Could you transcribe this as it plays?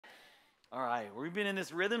All right, we've been in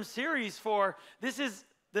this rhythm series this is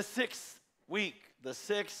the sixth week, the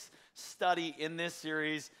sixth study in this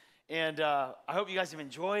series. And I hope you guys have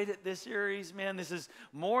enjoyed this series, man. This is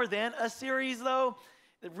more than a series, though.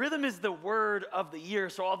 The rhythm is the word of the year.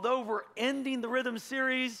 So although we're ending the rhythm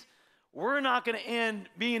series, we're not going to end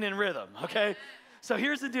being in rhythm, okay? So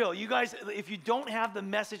here's the deal. You guys, if you don't have the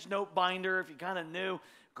message note binder, if you're kind of new,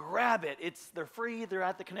 grab it. They're free. They're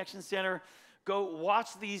at the Connection Center. Go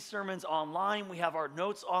watch these sermons online. We have our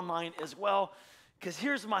notes online as well. Because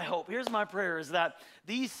here's my hope. Here's my prayer is that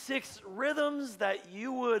these six rhythms that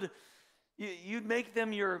you'd make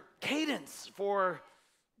them your cadence for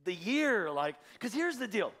the year. Because here's the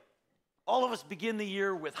deal. All of us begin the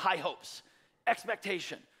year with high hopes,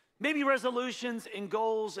 expectation, maybe resolutions and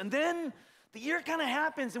goals. And then the year kind of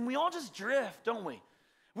happens and we all just drift, don't we?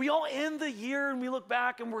 We all end the year and we look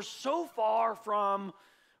back and we're so far from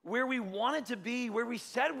where we wanted to be, where we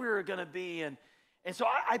said we were going to be. And so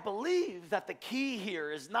I believe that the key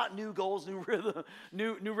here is not new goals, new rhythm,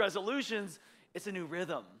 new resolutions. It's a new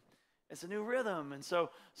rhythm. It's a new rhythm. And so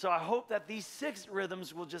I hope that these six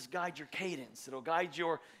rhythms will just guide your cadence. It'll guide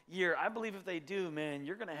your year. I believe if they do, man,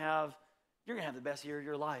 you're going to have the best year of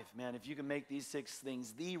your life, man, if you can make these six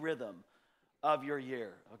things the rhythm of your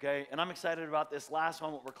year, okay? And I'm excited about this last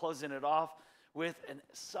one, what we're closing it off with, and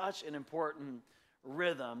such an important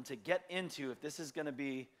rhythm to get into if this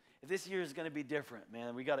year is going to be different,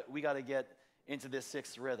 man. We got to get into this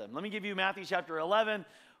sixth rhythm. Let me give you Matthew chapter 11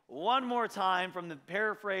 one more time from the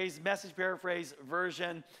message paraphrase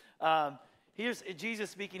version. Here's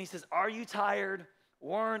Jesus speaking. He says, "Are you tired,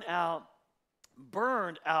 worn out,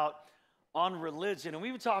 burned out on religion?" And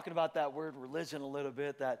we were talking about that word religion a little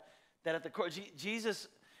bit, that at the core,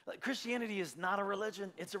 Christianity is not a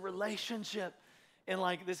religion, it's a relationship. And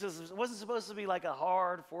wasn't supposed to be like a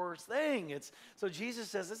hard forced thing. So Jesus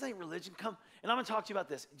says, this ain't religion. Come, and I'm going to talk to you about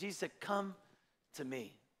this. Jesus said, come to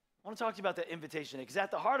me. I want to talk to you about that invitation. Because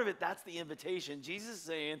at the heart of it, that's the invitation. Jesus is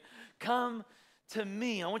saying, come to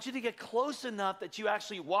me. I want you to get close enough that you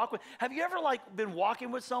actually walk with. Have you ever been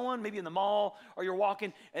walking with someone, maybe in the mall, or you're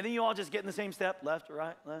walking, and then you all just get in the same step, left,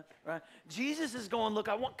 right, left, right? Jesus is going, look,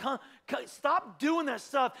 come, stop doing that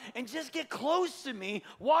stuff and just get close to me.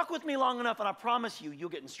 Walk with me long enough, and I promise you'll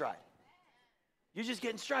get in stride. You just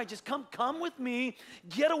get in stride. Just come with me,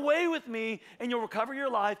 get away with me, and you'll recover your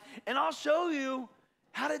life, and I'll show you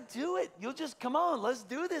how to do it. You'll just, come on, let's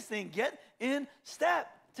do this thing. Get in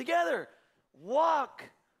step together. Walk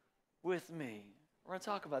with me. We're going to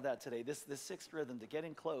talk about that today, this sixth rhythm, to get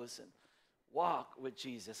in close and walk with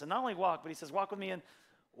Jesus. And not only walk, but he says, walk with me and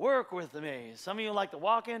work with me. Some of you like the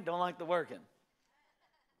walking, don't like the working.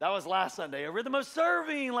 That was last Sunday. A rhythm of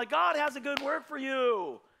serving, God has a good work for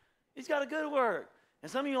you. He's got a good work.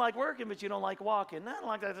 And some of you like working, but you don't like walking. I don't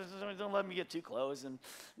like that. Don't let me get too close and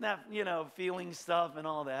that, feeling stuff and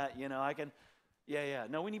all that.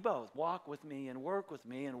 No, we need both. Walk with me and work with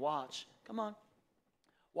me and watch. Come on.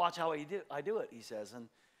 Watch how I do it, he says. And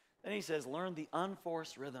then he says, learn the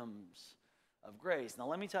unforced rhythms of grace. Now,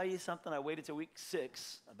 let me tell you something. I waited till week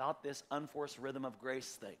 6 about this unforced rhythm of grace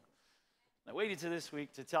thing. I waited till this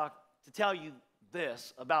week to tell you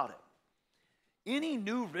this about it. Any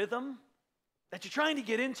new rhythm that you're trying to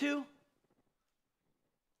get into,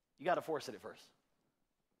 you got to force it at first.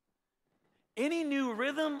 Any new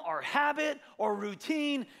rhythm or habit or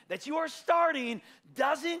routine that you are starting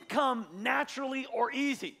doesn't come naturally or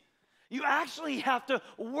easy. You actually have to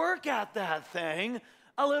work at that thing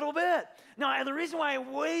a little bit. Now, the reason why I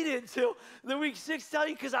waited till the week 6 to tell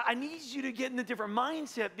you, because I need you to get in a different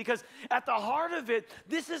mindset, because at the heart of it,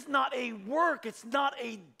 this is not a work, it's not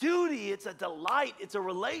a duty, it's a delight, it's a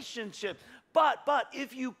relationship. But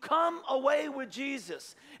if you come away with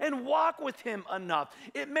Jesus and walk with him enough,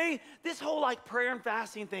 this whole prayer and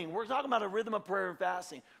fasting thing, we're talking about a rhythm of prayer and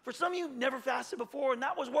fasting. For some of you, never fasted before, and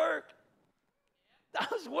that was work.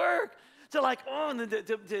 That was work.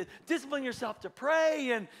 To discipline yourself to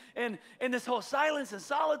pray and this whole silence and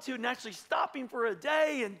solitude and actually stopping for a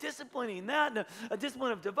day and disciplining that, and a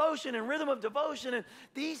discipline of devotion and rhythm of devotion and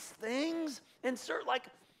these things. It's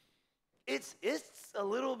a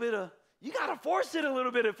little bit of, you got to force it a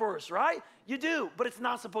little bit at first, right? You do, but it's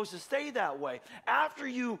not supposed to stay that way. After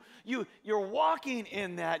you're walking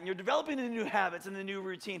in that and you're developing the new habits and the new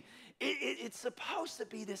routine, it's supposed to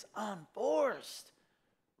be this unforced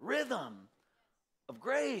rhythm of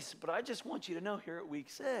grace. But I just want you to know here at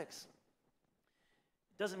week 6,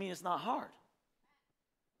 it doesn't mean it's not hard.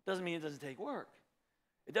 It doesn't mean it doesn't take work.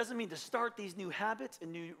 It doesn't mean to start these new habits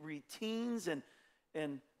and new routines and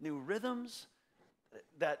new rhythms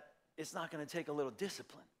that it's not going to take a little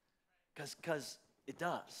discipline, because it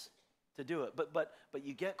does. to do it. But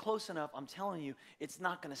you get close enough, I'm telling you, it's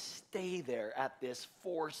not going to stay there at this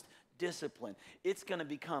forced discipline. It's going to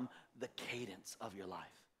become the cadence of your life.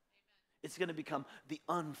 It's going to become the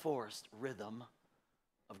unforced rhythm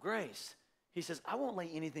of grace. He says, I won't lay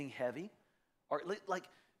anything heavy or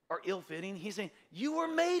ill-fitting. He's saying, you were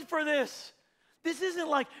made for this. This isn't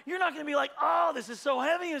like, you're not going to be like, oh, this is so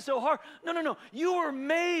heavy and so hard. No. You were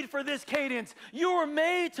made for this cadence. You were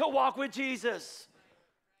made to walk with Jesus.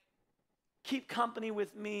 Keep company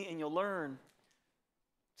with me and you'll learn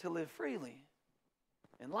to live freely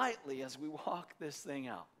and lightly as we walk this thing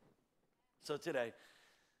out. So today,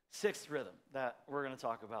 sixth rhythm that we're going to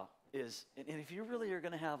talk about is, and if you really are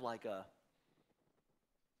going to have like going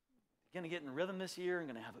to get in rhythm this year and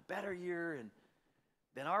going to have a better year, and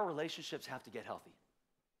then our relationships have to get healthy.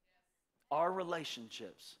 Our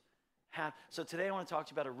relationships have, so today I want to talk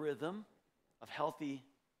to you about a rhythm of healthy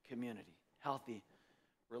community, healthy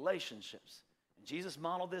relationships. And Jesus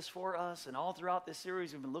modeled this for us, and all throughout this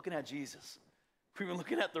series, we've been looking at Jesus. We've been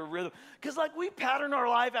looking at the rhythm. Because like we pattern our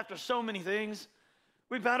life after so many things.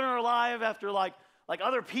 We pattern our life after like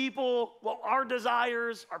other people, well, our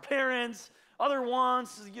desires, our parents, other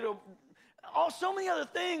wants, so many other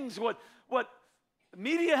things. What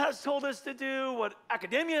media has told us to do, what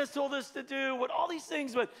academia has told us to do, what all these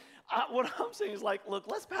things. But what I'm saying is like, look,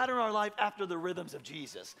 let's pattern our life after the rhythms of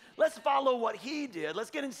Jesus. Let's follow what he did. Let's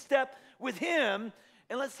get in step with him,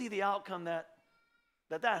 and let's see the outcome that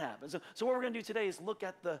happens. So what we're going to do today is look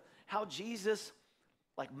at how Jesus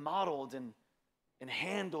like modeled and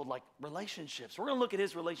handled like relationships. We're going to look at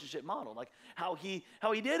his relationship model, like how he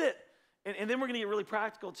did it. And then we're going to get really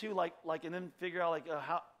practical too, like and then figure out like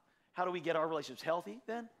how do we get our relationships healthy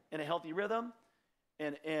then, in a healthy rhythm,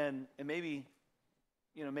 and maybe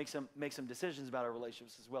make some decisions about our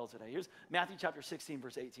relationships as well today. Here's Matthew chapter 16,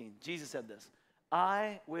 verse 18. Jesus said this,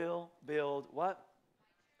 I will build what?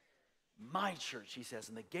 My church, he says,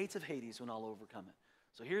 and the gates of Hades will not overcome it.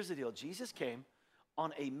 So here's the deal. Jesus came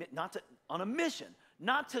on a mission,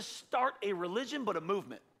 not to start a religion, but a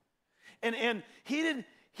movement. And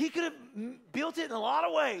he could have built it in a lot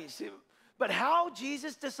of ways. But how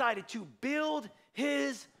Jesus decided to build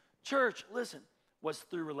his church, listen, was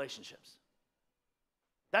through relationships.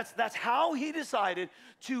 That's how he decided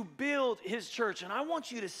to build his church. And I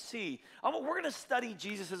want you to see, we're going to study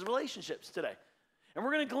Jesus' relationships today. And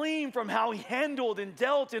we're going to glean from how he handled and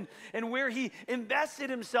dealt and where he invested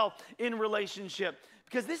himself in relationship.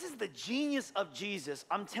 Because this is the genius of Jesus.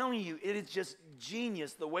 I'm telling you, it is just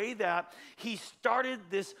genius. The way that he started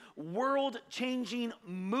this world-changing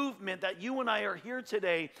movement that you and I are here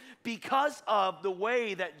today because of the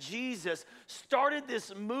way that Jesus started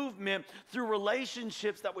this movement through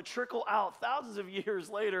relationships that would trickle out thousands of years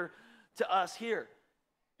later to us here.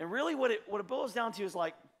 And really what it boils down to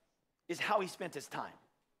is how he spent his time.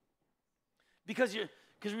 Because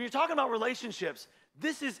when you're talking about relationships,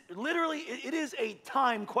 this is literally, it is a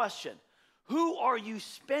time question. Who are you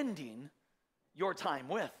spending your time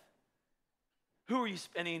with? Who are you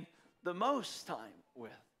spending the most time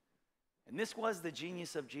with? And this was the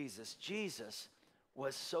genius of Jesus. Jesus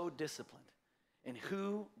was so disciplined in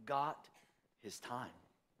who got his time.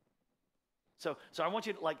 So I want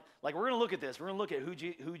you to, like we're going to look at this. We're going to look at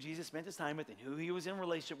who Jesus spent his time with and who he was in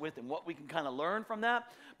relationship with and what we can kind of learn from that.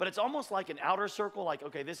 But it's almost like an outer circle, like,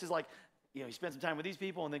 okay, this is like, he spent some time with these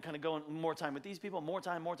people and then kind of going more time with these people, more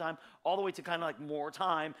time, all the way to kind of like more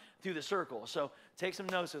time through the circle. So take some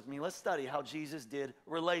notes with me. Let's study how Jesus did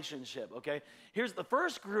relationship, okay? Here's the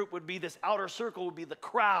first group would be this outer circle would be the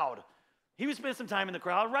crowd. He would spend some time in the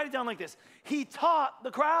crowd. Write it down like this. He taught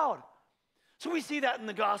the crowd. So we see that in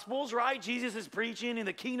the Gospels, right? Jesus is preaching in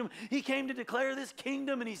the kingdom. He came to declare this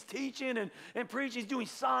kingdom, and he's teaching and preaching. He's doing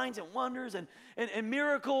signs and wonders and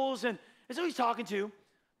miracles. And so he's talking to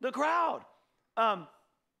the crowd.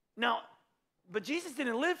 But Jesus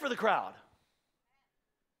didn't live for the crowd.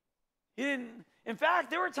 He didn't. In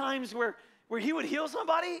fact, there were times where he would heal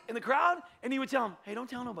somebody in the crowd, and he would tell them, hey, don't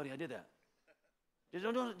tell nobody I did that. Just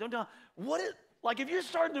don't tell. Like if you're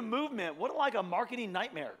starting a movement, what like a marketing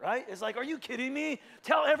nightmare, right? It's like, are you kidding me?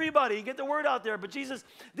 Tell everybody, get the word out there. But Jesus,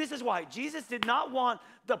 this is why. Jesus did not want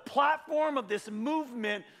the platform of this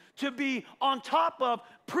movement to be on top of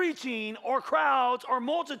preaching or crowds or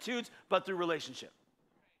multitudes, but through relationship.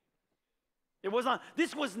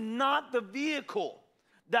 This was not the vehicle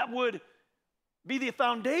that would be the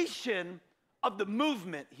foundation of the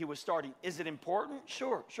movement he was starting. Is it important?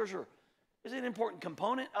 Sure. Is it an important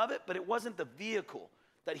component of it? But it wasn't the vehicle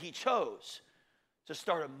that he chose to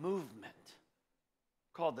start a movement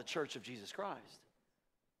called the Church of Jesus Christ.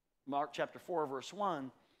 Mark chapter 4, verse 1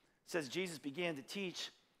 says Jesus began to teach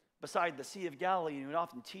beside the Sea of Galilee, and he would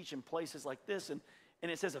often teach in places like this. And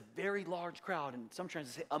it says a very large crowd, and some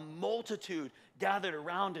translations say a multitude gathered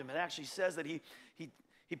around him. It actually says that he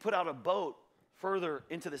put out a boat further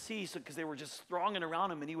into the sea because they were just thronging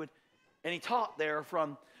around him, and he taught there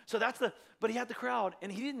from. So but he had the crowd,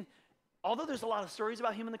 and he didn't. Although there's a lot of stories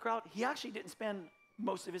about him in the crowd, he actually didn't spend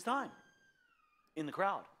most of his time in the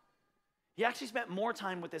crowd. He actually spent more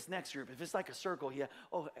time with this next group. If it's like a circle, he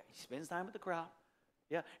spends time with the crowd.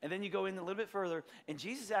 Yeah, and then you go in a little bit further, and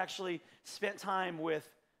Jesus actually spent time with,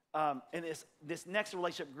 and this next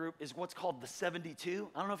relationship group is what's called the 72.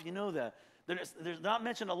 I don't know if you know that. They're not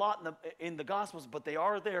mentioned a lot in the Gospels, but they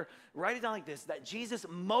are there. Write it down like this, that Jesus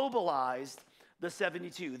mobilized the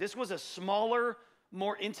 72. This was a smaller,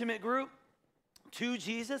 more intimate group to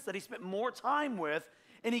Jesus that he spent more time with,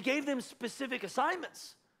 and he gave them specific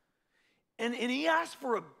assignments. And he asked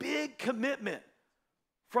for a big commitment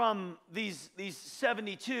from these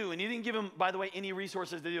 72, and he didn't give them, by the way, any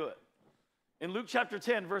resources to do it. In Luke chapter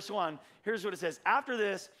 10, verse 1, here's what it says. After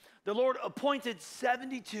this, the Lord appointed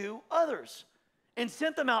 72 others and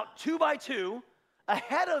sent them out 2 by 2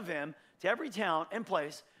 ahead of him to every town and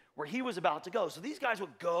place where he was about to go. So these guys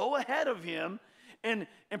would go ahead of him and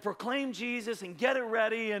proclaim Jesus and get it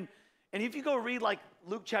ready. And if you go read like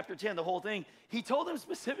Luke chapter 10, the whole thing, he told them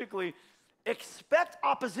specifically, expect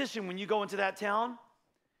opposition when you go into that town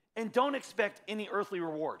and don't expect any earthly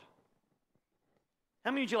reward.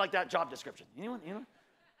 How many of you like that job description? Anyone?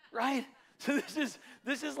 Right? So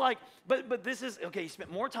this is like, but this is, okay, he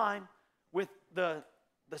spent more time with the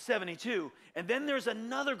 72. And then there's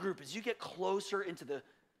another group as you get closer into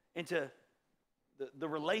the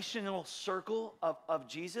relational circle of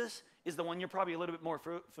Jesus is the one you're probably a little bit more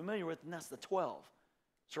familiar with, and that's the 12.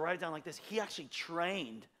 So write it down like this. He actually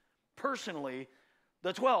trained personally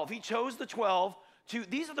the 12. He chose the 12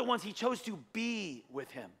 these are the ones he chose to be with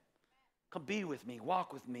him. Come be with me,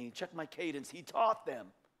 walk with me, check my cadence. He taught them.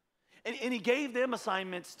 And he gave them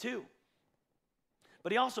assignments too.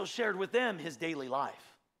 But he also shared with them his daily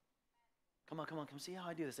life. Come see how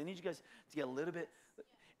I do this. I need you guys to get a little bit.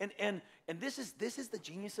 And this is the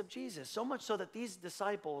genius of Jesus. So much so that these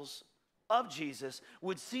disciples of Jesus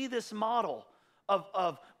would see this model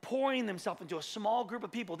of pouring themselves into a small group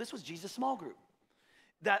of people. This was Jesus' small group.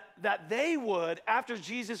 That they would, after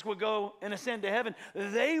Jesus would go and ascend to heaven,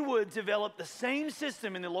 they would develop the same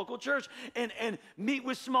system in the local church and meet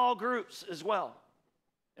with small groups as well.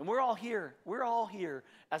 And we're all here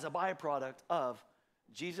as a byproduct of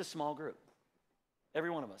Jesus' small group.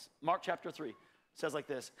 Every one of us. Mark chapter 3 says like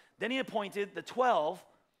this. Then he appointed the 12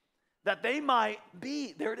 that they might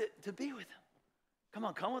be there to be with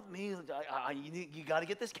him. Come with me. You got to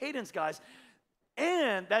get this cadence, guys.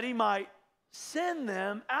 And that he might send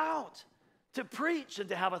them out to preach and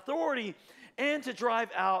to have authority and to drive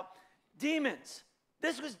out demons.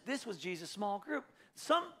 This was Jesus' small group.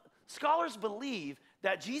 Some scholars believe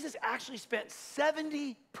that Jesus actually spent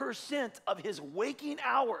 70% of his waking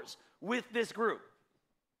hours with this group.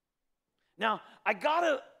 Now, I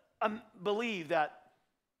gotta believe that,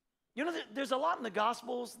 there's a lot in the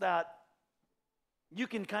Gospels that you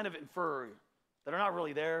can kind of infer that are not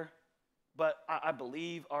really there, but I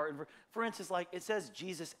believe are infer. For instance, like it says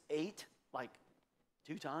Jesus ate like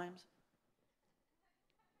 2 times,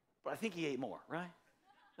 but I think he ate more, right?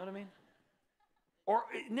 You know what I mean? Or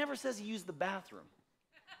it never says he used the bathroom.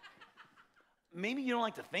 Maybe you don't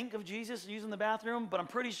like to think of Jesus using the bathroom, but I'm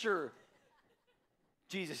pretty sure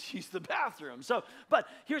Jesus used the bathroom. But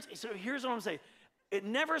here's what I'm saying. It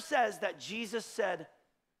never says that Jesus said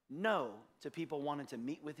no to people wanting to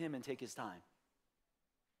meet with him and take his time.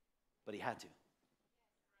 But he had to.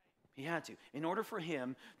 He had to. In order for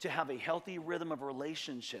him to have a healthy rhythm of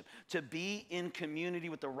relationship, to be in community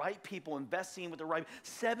with the right people, investing with the right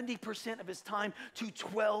 70% of his time to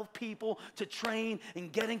 12 people, to train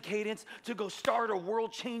and get in cadence, to go start a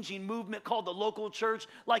world-changing movement called the local church.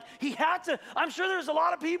 Like he had to. I'm sure there's a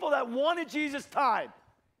lot of people that wanted Jesus' time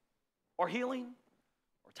or healing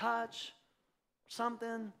or touch or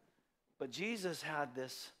something. But Jesus had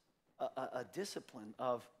this a discipline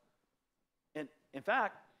of, and in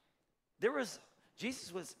fact,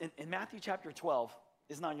 Jesus was, in Matthew chapter 12,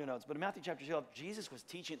 it's not in your notes, but in Matthew chapter 12, Jesus was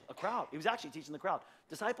teaching a crowd. He was actually teaching the crowd.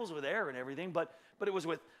 Disciples were there and everything, but it was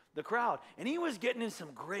with the crowd. And he was getting in some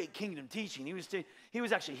great kingdom teaching. He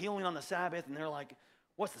was actually healing on the Sabbath, and they're like,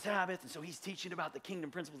 what's the Sabbath? And so he's teaching about the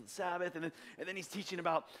kingdom principles of the Sabbath, and then he's teaching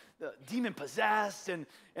about the demon-possessed, and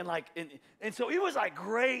so it was like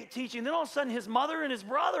great teaching. Then all of a sudden, his mother and his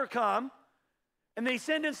brother come, and they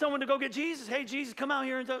send in someone to go get Jesus. Hey, Jesus, come out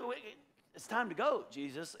here and it's time to go,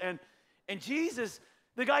 Jesus. And Jesus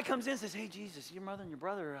The guy comes in and says, hey, Jesus, your mother and your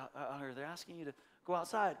brother are they're asking you to go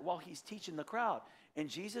outside while he's teaching the crowd. And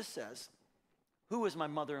Jesus says, who is my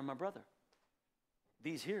mother and my brother?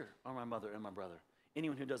 These here are my mother and my brother.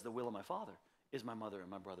 Anyone who does the will of my Father is my mother and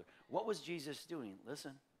my brother. What was Jesus doing?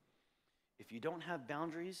 Listen, if you don't have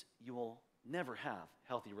boundaries, you will never have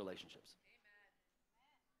healthy relationships.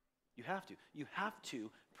 You have to. You have to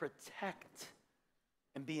protect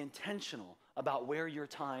and be intentional about where your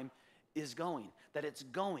time is going, that it's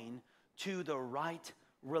going to the right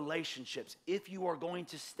relationships. If you are going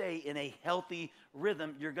to stay in a healthy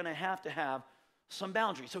rhythm, you're going to have some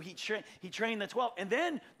boundaries. So he trained the 12. And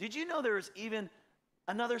then, did you know there is even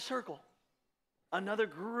another circle, another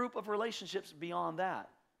group of relationships beyond that?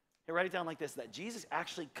 Hey, write it down like this, that Jesus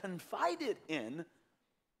actually confided in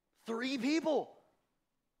 3 people.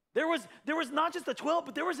 There was not just the 12,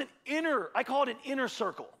 but there was I call it an inner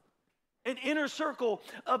circle. An inner circle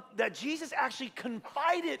that Jesus actually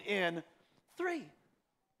confided in 3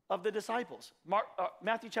 of the disciples.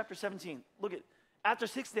 Matthew chapter 17, look at, after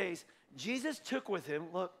 6 days, Jesus took with him,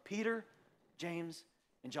 look, Peter, James,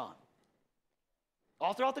 and John.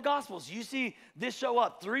 All throughout the Gospels, you see this show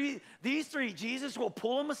up. These three, Jesus will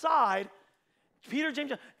pull them aside, Peter, James,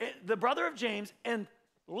 John, the brother of James, and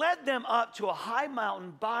led them up to a high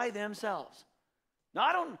mountain by themselves.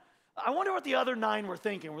 Now, I wonder what the other 9 were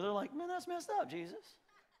thinking, where they're like, man, that's messed up, Jesus.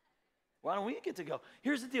 Why don't we get to go?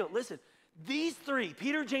 Here's the deal. Listen, these 3,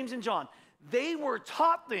 Peter, James, and John, they were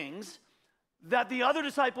taught things that the other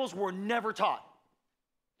disciples were never taught.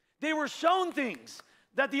 They were shown things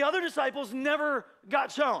that the other disciples never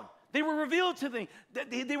got shown. They were revealed to things,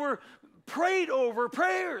 that they were prayed over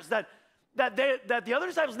prayers that the other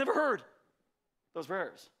disciples never heard those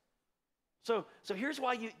prayers. So here's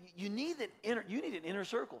why you need an inner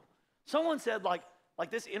circle. Someone said like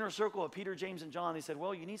this inner circle of Peter, James, and John, they said,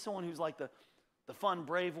 well, you need someone who's like the fun,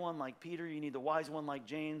 brave one like Peter, you need the wise one like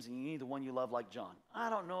James, and you need the one you love like John. I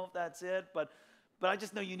don't know if that's it, but I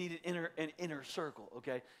just know you need an inner circle,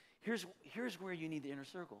 okay? Here's where you need the inner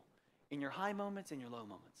circle. In your high moments and your low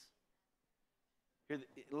moments. Here,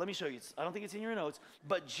 let me show you. I don't think it's in your notes,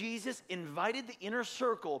 but Jesus invited the inner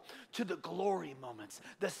circle to the glory moments,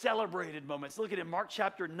 the celebrated moments. Look at it, Mark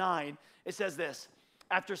chapter 9. It says this,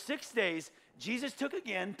 after 6 days, Jesus took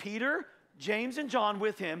again Peter, James, and John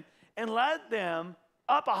with him and led them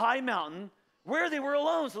up a high mountain where they were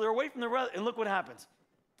alone. So they're away from the road. And look what happens.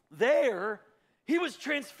 There, he was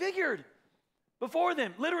transfigured before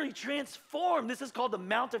them, literally transformed. This is called the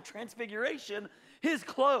Mount of Transfiguration. His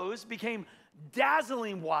clothes became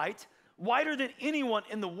dazzling white, whiter than anyone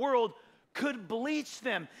in the world could bleach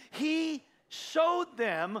them. He showed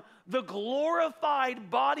them the glorified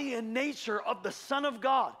body and nature of the Son of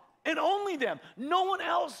God, and only them. No one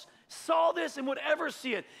else saw this and would ever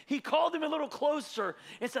see it. He called them a little closer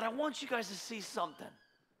and said, I want you guys to see something.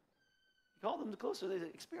 He called them closer. They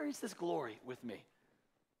experience this glory with me.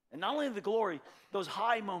 And not only the glory, those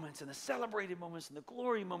high moments and the celebrated moments and the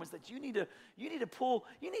glory moments that you need to pull,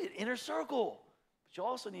 you need an inner circle. But you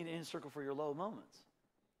also need an inner circle for your low moments.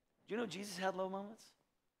 Do you know Jesus had low moments?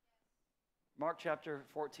 Mark chapter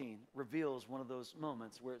 14 reveals one of those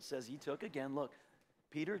moments where it says he took, again, look,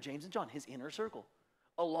 Peter, James, and John, his inner circle,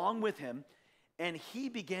 along with him, and he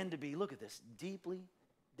began to be, look at this, deeply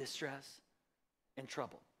distressed and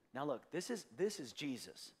troubled. Now look, this is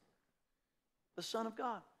Jesus, the Son of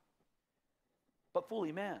God, but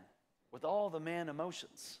fully man, with all the man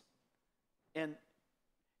emotions. And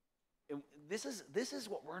this is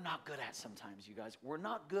what we're not good at sometimes, you guys. We're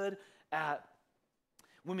not good at,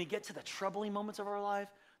 when we get to the troubling moments of our life,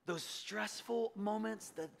 those stressful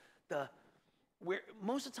moments, where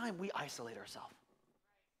most of the time we isolate ourselves.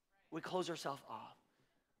 We close ourselves off.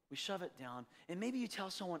 We shove it down. And maybe you tell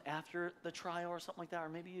someone after the trial or something like that, or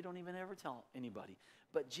maybe you don't even ever tell anybody.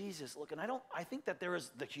 But Jesus, look, and I think that there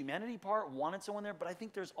is the humanity part, wanted someone there, but I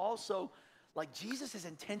think there's also, like, Jesus is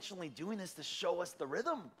intentionally doing this to show us the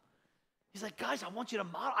rhythm. He's like, guys, I want you to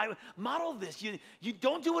model this. You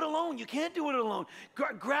don't do it alone. You can't do it alone.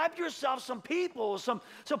 Grab yourself some people,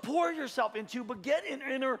 pour yourself into, but get in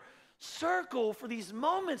an inner circle for these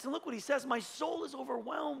moments. And look what he says, my soul is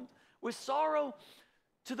overwhelmed with sorrow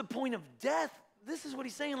to the point of death. This is what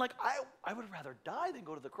he's saying, like, I would rather die than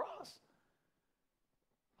go to the cross.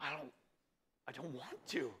 I don't want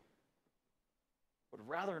to. Would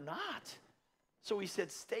rather not. So he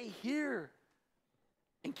said, stay here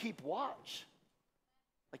and keep watch.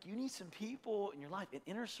 Like, you need some people in your life, an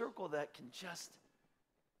inner circle that can just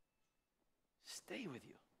stay with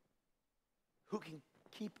you, who can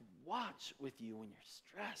keep watch with you when you're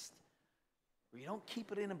stressed, where you don't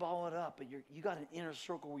keep it in and ball it up, but you got an inner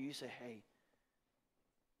circle where you say, hey,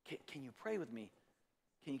 Can you pray with me?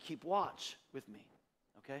 Can you keep watch with me?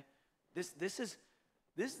 Okay? This is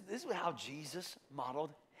how Jesus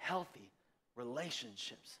modeled healthy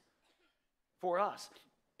relationships for us.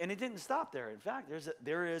 And it didn't stop there. In fact,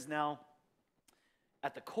 there is now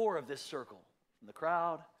at the core of this circle, from the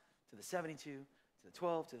crowd to the 72, to the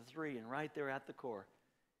 12, to the 3, and right there at the core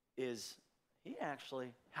is he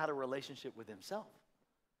actually had a relationship with himself.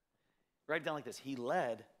 Write it down like this. He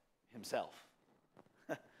led himself.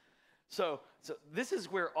 So this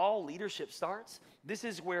is where all leadership starts. This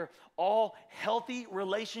is where all healthy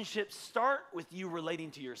relationships start, with you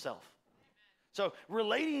relating to yourself. So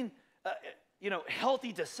relating,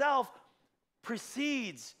 healthy to self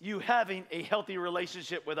precedes you having a healthy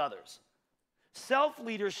relationship with others.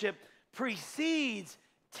 Self-leadership precedes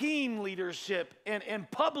team leadership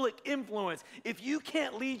and public influence. If you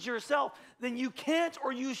can't lead yourself, then you can't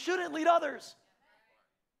or you shouldn't lead others.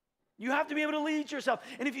 You have to be able to lead yourself.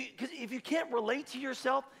 And if you can't relate to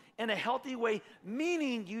yourself in a healthy way,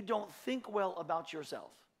 meaning you don't think well about yourself.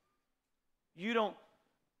 You don't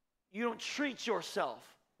treat yourself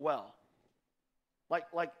well.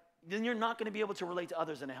 Like then you're not going to be able to relate to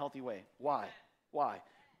others in a healthy way. Why?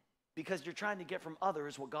 Because you're trying to get from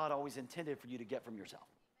others what God always intended for you to get from yourself.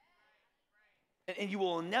 And you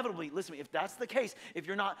will inevitably, listen to me, if that's the case, if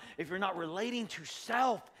you're not relating to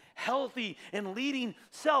self, healthy and leading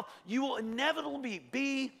self, you will inevitably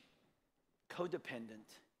be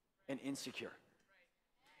codependent and insecure.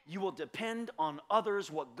 You will depend on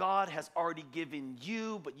others what God has already given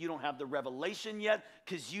you, but you don't have the revelation yet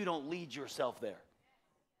because you don't lead yourself there.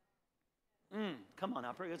 Come on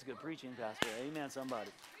now, that's good preaching, Pastor. Amen, somebody.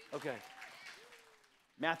 Okay.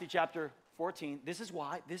 Matthew chapter 14. This is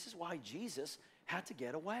why Jesus had to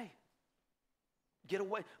get away. Get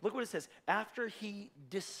away. Look what it says. After he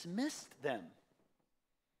dismissed them.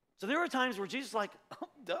 So there were times where Jesus was like,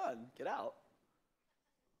 I'm done. Get out.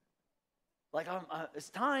 Like, it's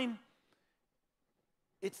time.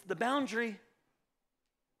 It's the boundary.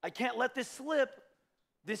 I can't let this slip.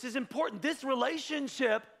 This is important. This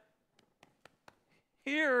relationship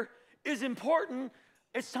here is important.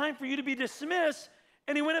 It's time for you to be dismissed.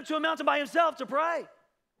 And he went up to a mountain by himself to pray.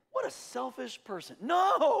 What a selfish person.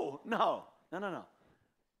 No.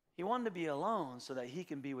 He wanted to be alone so that he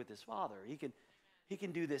can be with his Father. He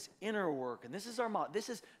can do this inner work. And this is our model. This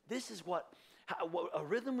is what a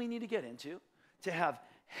rhythm we need to get into to have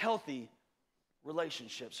healthy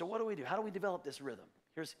relationships. So what do we do? How do we develop this rhythm?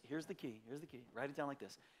 Here's the key. Write it down like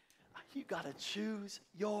this. You got to choose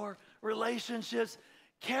your relationships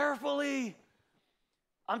carefully.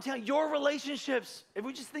 I'm telling you, your relationships, if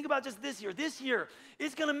we just think about just this year,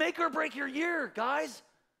 it's going to make or break your year, guys.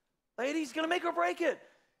 Ladies, it's going to make or break it.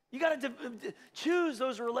 You got to choose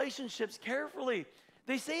those relationships carefully.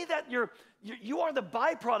 They say that you are the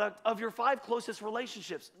byproduct of your 5 closest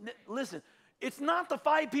relationships. Listen, it's not the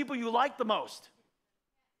 5 people you like the most.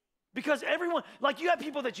 Because everyone, like you have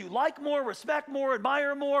people that you like more, respect more,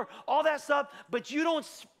 admire more, all that stuff, but you don't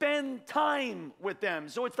spend time with them.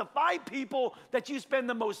 So it's the 5 people that you spend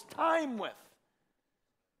the most time with.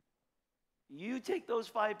 You take those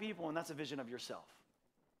 5 people, and that's a vision of yourself.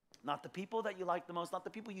 Not the people that you like the most, not the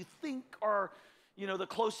people you think are, the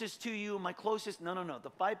closest to you, my closest. No. The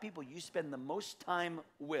 5 people you spend the most time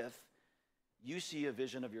with, you see a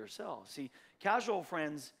vision of yourself. See, casual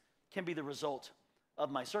friends can be the result of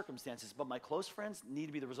my circumstances, but my close friends need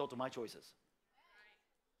to be the result of my choices.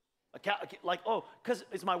 Because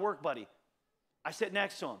it's my work buddy. I sit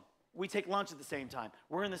next to him. We take lunch at the same time.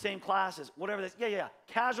 We're in the same classes, whatever this. Yeah.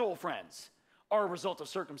 Casual friends are a result of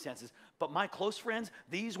circumstances. But my close friends,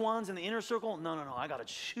 these ones in the inner circle, no. I got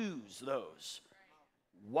to choose those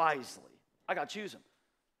wisely. I got to choose them.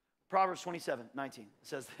 Proverbs 27:19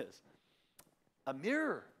 says this. A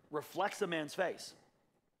mirror reflects a man's face.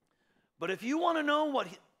 But if you want to know what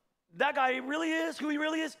that guy really is, who he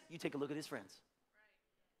really is, you take a look at his friends.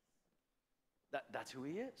 That's who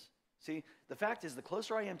he is. See, the fact is, the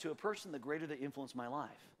closer I am to a person, the greater they influence my life.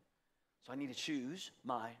 So I need to choose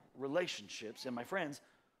my relationships and my friends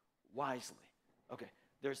wisely. Okay,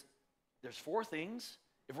 there's 4 things.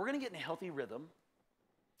 If we're going to get in a healthy rhythm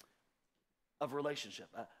of relationship,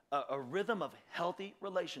 a rhythm of healthy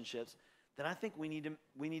relationships, then I think we need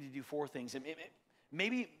to do 4 things. And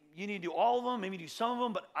maybe you need to do all of them, maybe do some of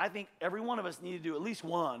them, but I think every one of us need to do at least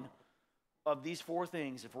one of these 4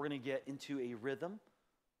 things if we're going to get into a rhythm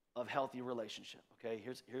of healthy relationship. Okay,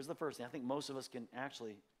 here's the first thing. I think most of us can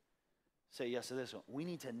actually say yes to this one. We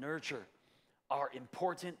need to nurture our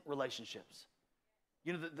important relationships.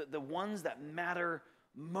 The ones that matter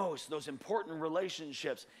most, those important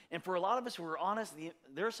relationships. And for a lot of us who are honest,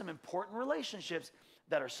 there are some important relationships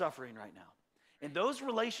that are suffering right now. And those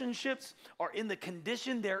relationships are in the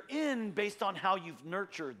condition they're in based on how you've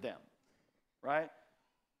nurtured them, right?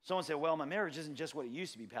 Someone said, well, my marriage isn't just what it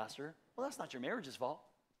used to be, Pastor. Well, that's not your marriage's fault.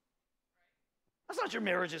 That's not your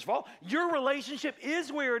marriage's fault. Your relationship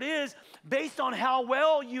is where it is based on how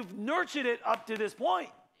well you've nurtured it up to this point.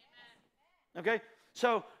 Okay?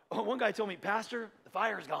 So one guy told me, Pastor, the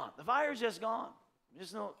fire's gone. The fire's just gone.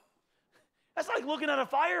 Just know. That's like looking at a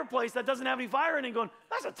fireplace that doesn't have any fire in it and going,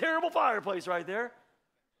 that's a terrible fireplace right there.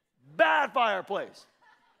 Bad fireplace.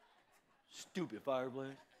 Stupid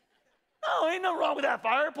fireplace. No, ain't nothing wrong with that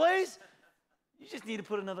fireplace. You just need to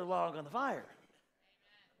put another log on the fire.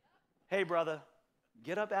 Hey, brother,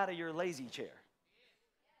 get up out of your lazy chair.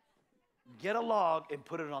 Get a log and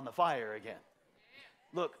put it on the fire again.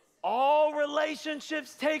 Look, all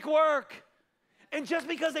relationships take work. And just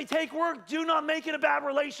because they take work, do not make it a bad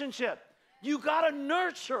relationship. You got to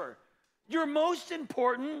nurture your most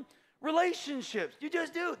important relationships. You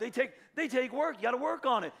just do. They take work. You got to work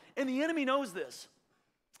on it. And the enemy knows this,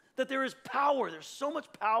 that there is power. There's so much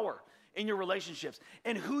power in your relationships.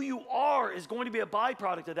 And who you are is going to be a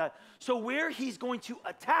byproduct of that. So where he's going to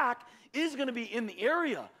attack is going to be in the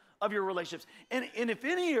area of your relationships. And if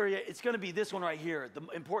any area, it's going to be this one right here, the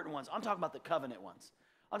important ones. I'm talking about the covenant ones.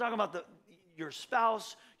 I'm talking about your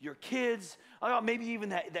spouse, your kids, maybe even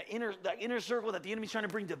that inner circle that the enemy's trying to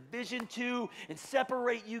bring division to and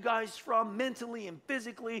separate you guys from mentally and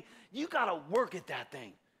physically. You got to work at that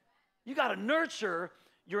thing. You got to nurture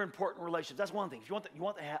your important relationships. That's one thing. If you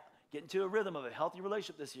want to get into a rhythm of a healthy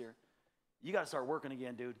relationship this year, you got to start working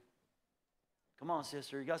again, dude. Come on,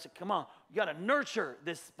 sister. You got to come on. You got to nurture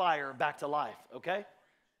this fire back to life, okay?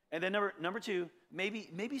 And then number two,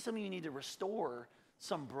 maybe some of you need to restore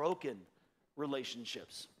some broken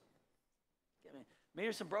relationships. Maybe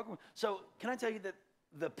there's some broken. So can I tell you that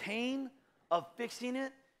the pain of fixing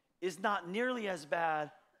it is not nearly as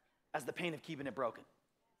bad as the pain of keeping it broken?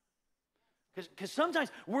 Because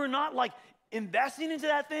sometimes we're not like investing into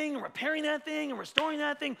that thing and repairing that thing and restoring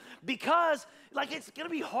that thing because like it's going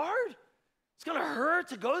to be hard. It's going to hurt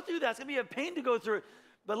to go through that. It's going to be a pain to go through it.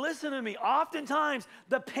 But listen to me. Oftentimes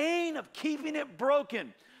the pain of keeping it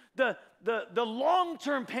broken, the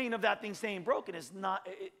long-term pain of that thing staying broken is not,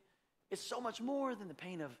 it's so much more than the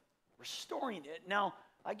pain of restoring it. Now,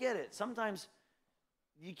 I get it. Sometimes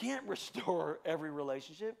you can't restore every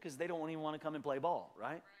relationship because they don't even want to come and play ball,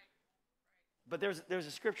 right? But there's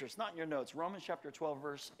a scripture. It's not in your notes. Romans chapter 12,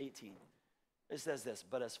 verse 18. It says this,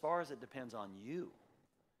 but as far as it depends on you,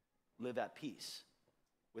 live at peace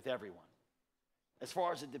with everyone. As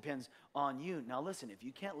far as it depends on you. Now listen, if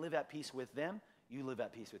you can't live at peace with them, you live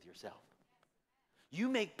at peace with yourself. You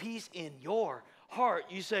make peace in your heart.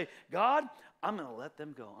 You say, God, I'm going to let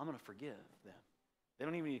them go. I'm going to forgive them. They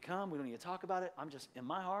don't even need to come. We don't need to talk about it. I'm just, in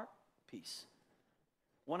my heart, peace.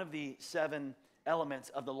 One of the 7 elements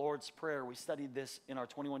of the Lord's Prayer, we studied this in our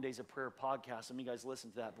 21 Days of Prayer podcast. Some of you guys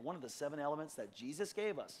listened to that. But one of the 7 elements that Jesus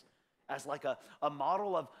gave us as like a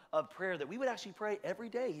model of prayer that we would actually pray every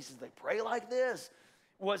day. He says, like, pray like this.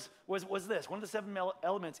 Was this. One of the 7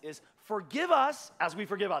 elements is forgive us as we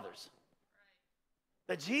forgive others.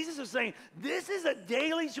 That Jesus is saying, this is a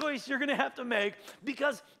daily choice you're going to have to make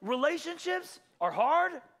because relationships are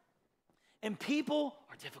hard and people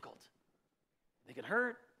are difficult. They can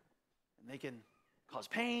hurt and they can cause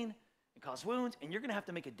pain and cause wounds, and you're going to have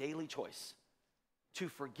to make a daily choice to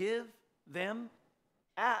forgive them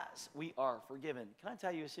as we are forgiven. Can I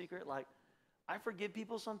tell you a secret? Like, I forgive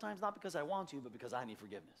people sometimes not because I want to, but because I need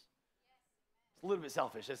forgiveness. It's a little bit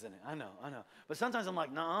selfish, isn't it? I know. But sometimes I'm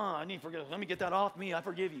like, nah, I need forgiveness. Let me get that off me. I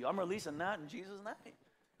forgive you. I'm releasing that in Jesus' name.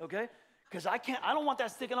 Okay? Because I don't want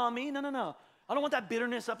that sticking on me. No. I don't want that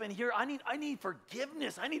bitterness up in here. I need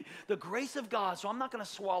forgiveness. I need the grace of God, so I'm not going to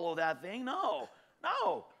swallow that thing. No.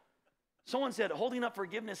 Someone said holding up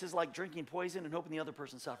forgiveness is like drinking poison and hoping the other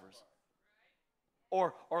person suffers.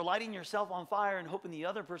 Or lighting yourself on fire and hoping the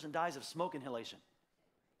other person dies of smoke inhalation.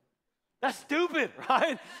 That's stupid,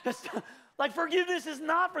 right? Like forgiveness is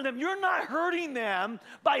not for them. You're not hurting them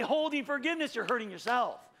by holding forgiveness. You're hurting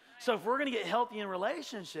yourself. So if we're going to get healthy in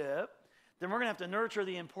relationship, then we're going to have to nurture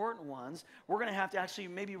the important ones. We're going to have to actually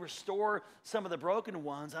maybe restore some of the broken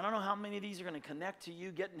ones. I don't know how many of these are going to connect to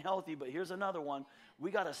you getting healthy, but here's another one. We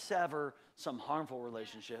got to sever some harmful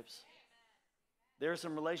relationships. There are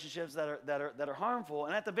some relationships that are harmful,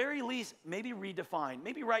 and at the very least, maybe redefine.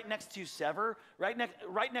 Maybe right next to sever, right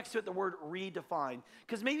next to it, the word redefine.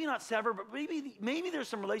 Because maybe not sever, but maybe there's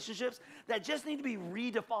some relationships that just need to be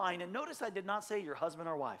redefined. And notice I did not say your husband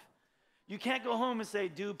or wife. You can't go home and say,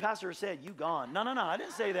 dude, pastor said, you gone. No, I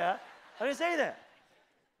didn't say that.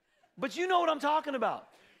 But you know what I'm talking about.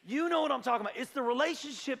 You know what I'm talking about. It's the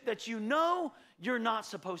relationship that you know you're not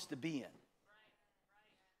supposed to be in.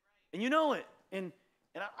 And you know it. And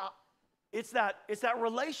it's that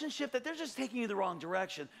relationship that they're just taking you the wrong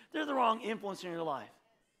direction. They're the wrong influence in your life.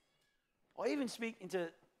 I'll even speak to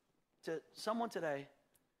someone today.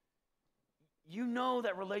 You know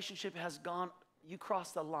that relationship has gone, you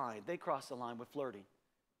crossed the line. They crossed the line with flirting.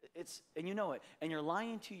 And you know it. And you're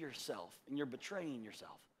lying to yourself, and you're betraying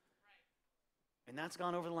yourself. And that's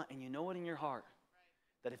gone over the line, and you know it in your heart.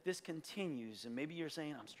 That if this continues, and maybe you're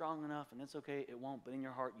saying, I'm strong enough, and it's okay, it won't, but in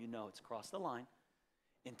your heart, you know it's crossed the line.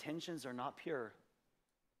 Intentions are not pure.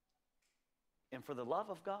 And for the love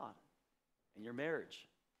of God and your marriage,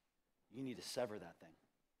 you need to sever that thing.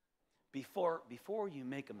 Before you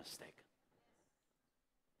make a mistake.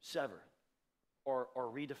 Sever or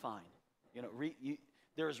redefine. You know,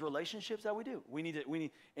 there's relationships that we do. We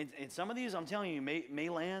need, and some of these, I'm telling you, may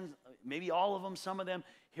land, maybe all of them, some of them.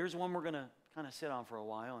 Here's one we're going to kind of sit on for a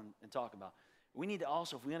while and talk about. We need to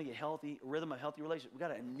also, if we want to get healthy, rhythm of healthy relationships, we got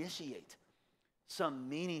to initiate some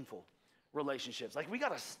meaningful relationships. Like we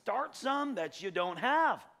got to start some that you don't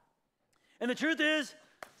have. And the truth is,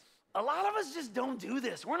 a lot of us just don't do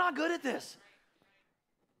this. We're not good at this.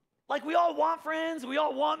 Like we all want friends, we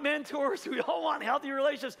all want mentors, we all want healthy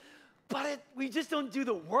relationships, but we just don't do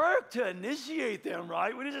the work to initiate them,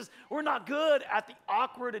 right? We're not good at the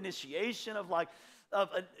awkward initiation of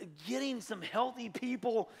getting some healthy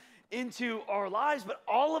people into our lives, but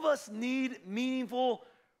all of us need meaningful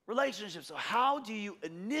relationships. So how do you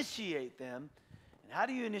initiate them? And how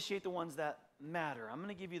do you initiate the ones that matter? I'm going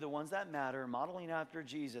to give you the ones that matter, modeling after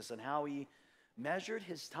Jesus and how he measured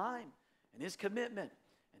his time and his commitment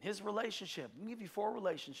and his relationship. I'm going to give you 4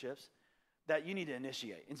 relationships that you need to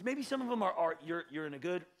initiate. And maybe some of them are you're in a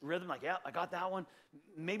good rhythm, like, yeah, I got that one.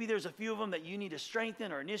 Maybe there's a few of them that you need to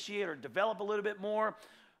strengthen or initiate or develop a little bit more.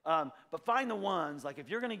 But find the ones, like if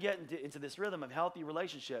you're going to get into this rhythm of healthy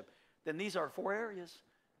relationship, then these are 4 areas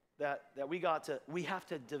that we have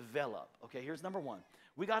to develop. Okay, here's number 1.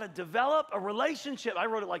 We got to develop a relationship. I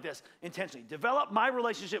wrote it like this intentionally. Develop my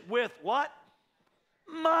relationship with what?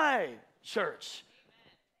 My church.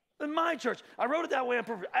 In my church. I wrote it that way on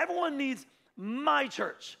purpose. Everyone needs my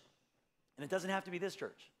church. And it doesn't have to be this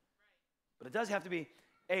church. But it does have to be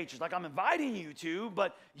a church. Like I'm inviting you to,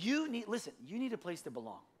 but you need a place to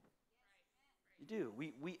belong. You do.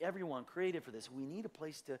 We everyone created for this. We need a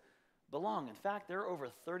place to belong. In fact, there are over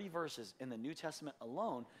 30 verses in the New Testament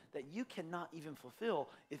alone that you cannot even fulfill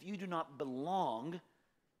if you do not belong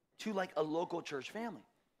to like a local church family.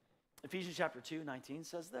 Ephesians chapter 2:19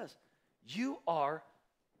 says this. You are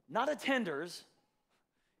not attenders,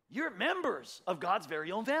 you're members of God's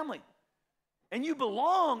very own family. And you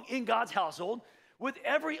belong in God's household with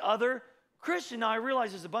every other Christian. Now, I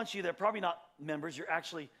realize there's a bunch of you that are probably not members, you're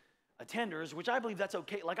actually attenders, which I believe that's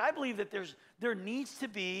okay. Like, I believe that there needs to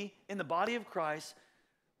be, in the body of Christ,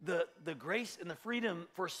 the grace and the freedom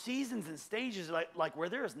for seasons and stages, like where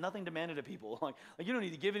there is nothing demanded of people. Like you don't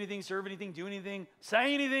need to give anything, serve anything, do anything,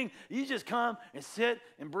 say anything. You just come and sit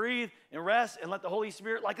and breathe and rest and let the Holy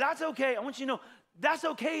Spirit, like that's okay. I want you to know that's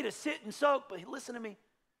okay to sit and soak, but listen to me,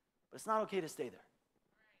 but it's not okay to stay there.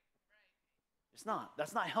 It's not.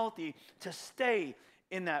 That's not healthy to stay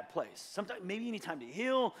in that place. Sometimes maybe you need time to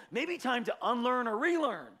heal, maybe time to unlearn or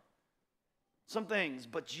relearn some things,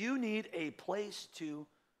 but you need a place to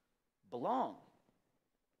belong.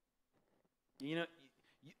 You know,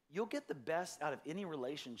 you'll get the best out of any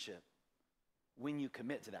relationship when you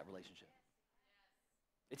commit to that relationship.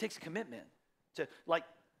 It takes a commitment to, like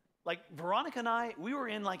Veronica and I, we were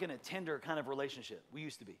in like an attender kind of relationship. We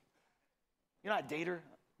used to be. You know, I'd date her,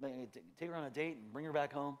 take her on a date and bring her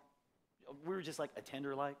back home. We were just like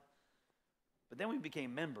attender-like. But then we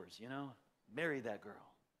became members, you know, married that girl.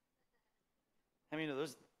 I mean,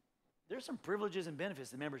 there's some privileges and benefits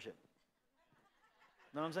to membership.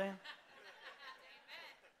 Know what I'm saying?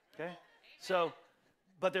 Okay? So,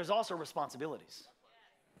 but there's also responsibilities.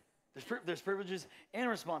 There's privileges and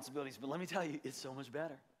responsibilities, but let me tell you, it's so much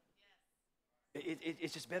better.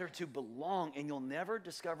 It's just better to belong, and you'll never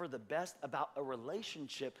discover the best about a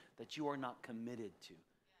relationship that you are not committed to.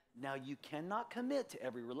 Now, you cannot commit to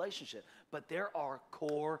every relationship, but there are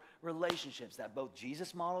core relationships that both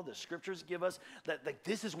Jesus modeled, the scriptures give us, that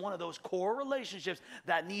this is one of those core relationships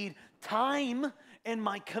that need time and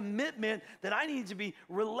my commitment that I need to be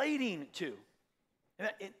relating to.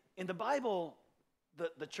 In the Bible,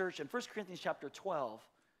 the church, in 1 Corinthians chapter 12,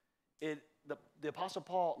 the Apostle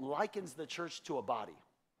Paul likens the church to a body.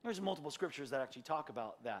 There's multiple scriptures that actually talk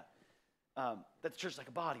about that. That the church is like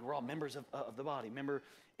a body. We're all members of the body.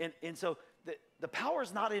 And so the power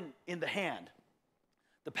is not in the hand.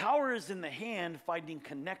 The power is in the hand finding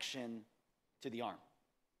connection to the arm.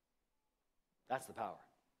 That's the power.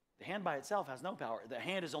 The hand by itself has no power. The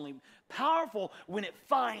hand is only powerful when it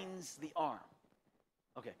finds the arm.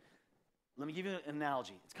 Okay, let me give you an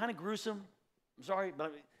analogy. It's kind of gruesome. I'm sorry,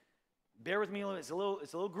 but bear with me. It's a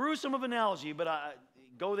little gruesome of an analogy, but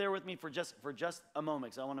go there with me for just a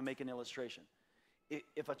moment, because I want to make an illustration.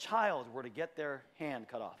 If a child were to get their hand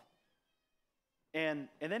cut off, and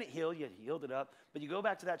then it healed, you healed it up, but you go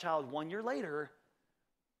back to that child 1 year later,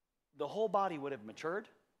 the whole body would have matured,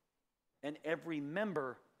 and every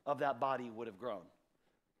member of that body would have grown,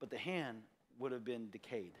 but the hand would have been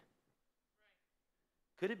decayed.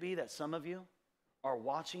 Could it be that some of you are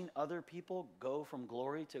watching other people go from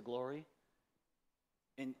glory to glory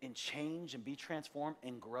and change and be transformed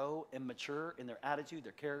and grow and mature in their attitude,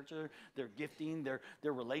 their character, their gifting, their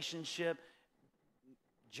relationship,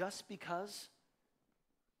 just because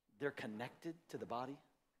they're connected to the body?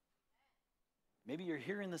 Maybe you're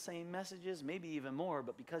hearing the same messages, maybe even more,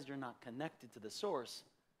 but because you're not connected to the source,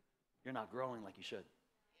 you're not growing like you should.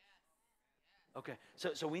 Okay,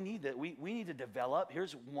 so we need that. We need to develop.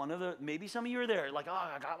 Here's one of the, maybe some of you are there, like, oh,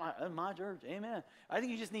 I got my church, amen. I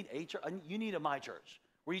think you just need a church. You need a my church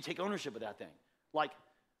where you take ownership of that thing. Like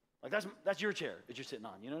that's your chair that you're sitting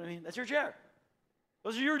on. You know what I mean? That's your chair.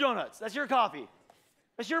 Those are your donuts. That's your coffee.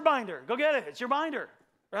 That's your binder. Go get it. It's your binder,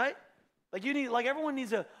 right? Like everyone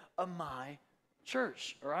needs a my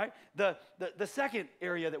church, all right? The second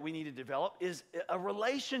area that we need to develop is a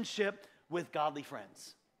relationship with godly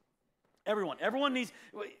friends. Everyone needs,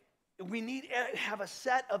 we need to have a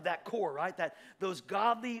set of that core, right? That those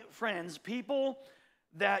godly friends, people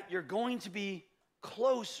that you're going to be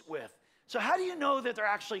close with. So how do you know that they're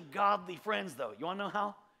actually godly friends, though? You want to know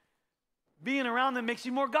how? Being around them makes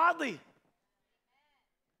you more godly.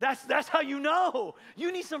 That's how you know.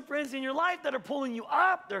 You need some friends in your life that are pulling you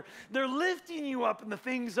up. They're lifting you up in the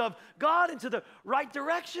things of God into the right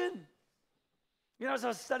direction. You know, as I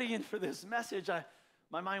was studying for this message,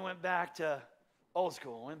 my mind went back to old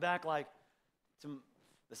school. Went back like to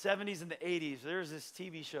the 70s and the 80s. There's this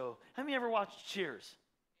TV show. Have you ever watched Cheers?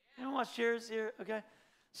 Anyone watch Cheers here? Okay.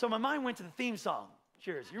 So my mind went to the theme song,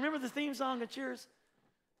 Cheers. You remember the theme song of Cheers?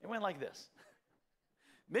 It went like this.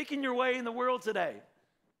 Making your way in the world today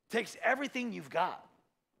takes everything you've got.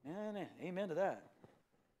 Amen to that.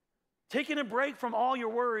 Taking a break from all your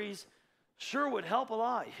worries sure would help a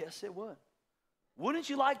lot. Yes, it would. Wouldn't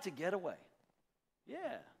you like to get away?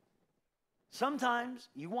 Yeah. Sometimes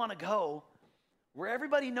you want to go where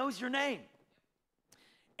everybody knows your name,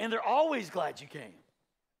 and they're always glad you came.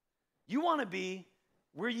 You want to be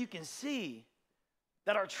where you can see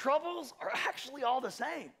that our troubles are actually all the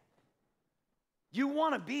same. You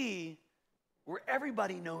want to be where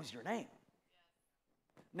everybody knows your name.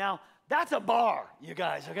 Now, that's a bar, you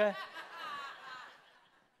guys, okay?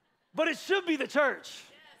 But it should be the church.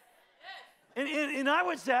 And I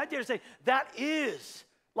would say, I dare say, that is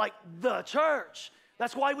like the church.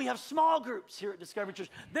 That's why we have small groups here at Discovery Church.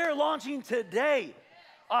 They're launching today.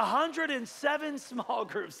 107 small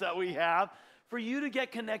groups that we have for you to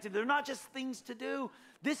get connected. They're not just things to do.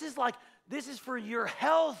 This is for your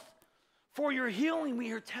health, for your healing. We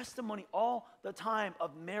hear testimony all the time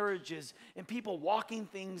of marriages and people walking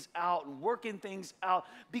things out and working things out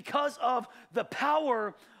because of the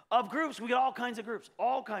power of groups. We got all kinds of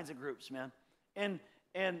groups, man. And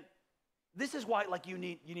this is why, like, you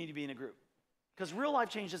need to be in a group, because real life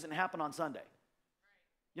change doesn't happen on Sunday.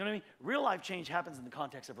 You know what I mean? Real life change happens in the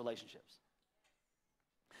context of relationships.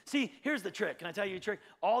 See, here's the trick. Can I tell you a trick?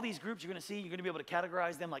 All these groups you're going to see, you're going to be able to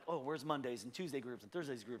categorize them like, oh, where's Mondays and Tuesday groups and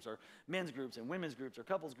Thursdays groups, or men's groups and women's groups or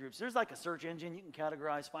couples groups. There's like a search engine. You can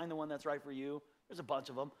categorize, find the one that's right for you. There's a bunch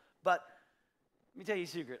of them. But let me tell you a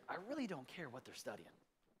secret. I really don't care what they're studying.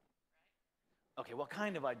 Okay, what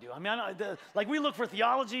kind of I do? I mean, like we look for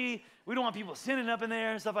theology. We don't want people sinning up in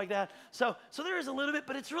there and stuff like that. So there is a little bit,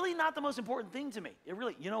 but it's really not the most important thing to me. It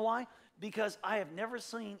really, you know why? Because I have never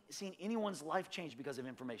seen anyone's life change because of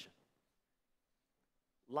information.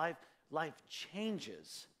 Life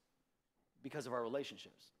changes because of our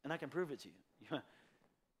relationships, and I can prove it to you.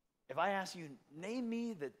 If I ask you, name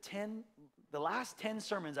me the last 10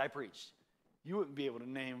 sermons I preached, you wouldn't be able to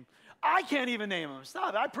name. I can't even name them.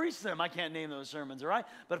 Stop. I preached them. I can't name those sermons, all right?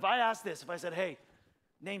 But if I asked this, if I said, hey,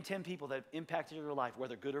 name 10 people that impacted your life,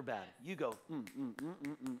 whether good or bad, you go,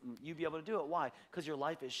 you'd be able to do it. Why? Because your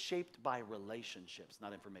life is shaped by relationships,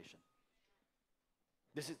 not information.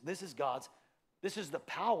 This is the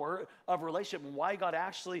power of relationship and why God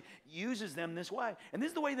actually uses them this way. And this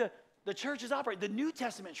is the way the churches operate. The New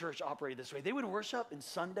Testament church operated this way. They would worship in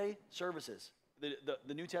Sunday services,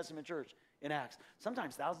 the New Testament church in Acts.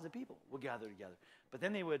 Sometimes thousands of people would gather together. But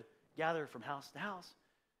then they would gather from house to house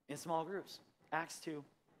in small groups. Acts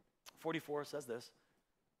 2:44 says this.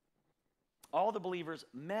 All the believers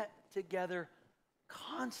met together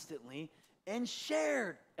constantly and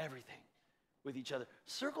shared everything with each other.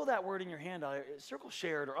 Circle that word in your hand, circle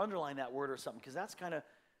shared or underline that word or something, because that's kind of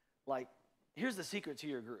like, here's the secret to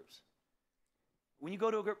your groups. When you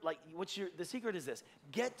go to a group, like, the secret is this: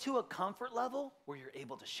 get to a comfort level where you're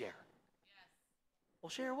able to share. Yes. Well,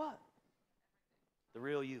 share what? The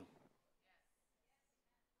real you. Yes.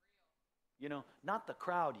 You know, not the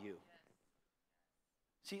crowd you. Yes.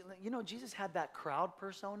 See, you know, Jesus had that crowd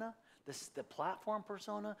persona, the platform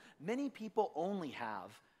persona. Many people only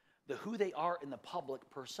have the who they are in the public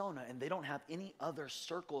persona, and they don't have any other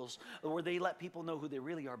circles where they let people know who they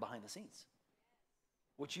really are behind the scenes.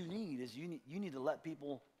 What you need is you need to let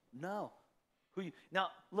people know who you. Now,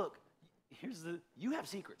 look, you have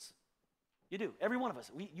secrets. You do. Every one of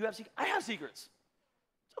us. You have secrets. I have secrets.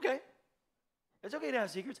 It's okay. It's okay to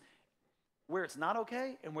have secrets. Where it's not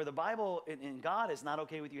okay, and where the Bible and God is not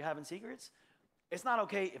okay with you having secrets, it's not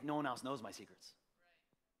okay if no one else knows my secrets.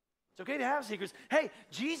 It's okay to have secrets. Hey,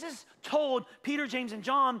 Jesus told Peter, James, and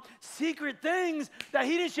John secret things that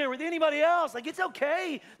he didn't share with anybody else. Like, it's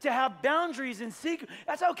okay to have boundaries and secrets.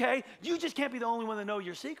 That's okay. You just can't be the only one to know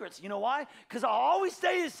your secrets. You know why? Because I'll always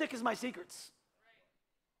stay as sick as my secrets.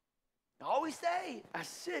 I'll always stay as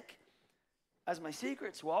sick as my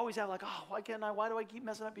secrets. We'll always have like, oh, why can't I? Why do I keep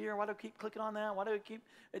messing up here? Why do I keep clicking on that? Why do I keep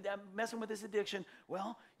messing with this addiction?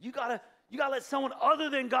 Well, you gotta let someone other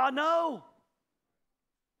than God know.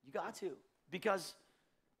 You got to. Because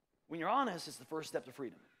when you're honest, it's the first step to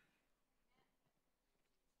freedom.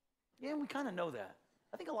 Yeah, we kind of know that.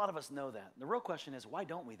 I think a lot of us know that. The real question is, why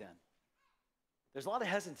don't we then? There's a lot of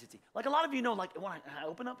hesitancy. Like, a lot of you know, like, when I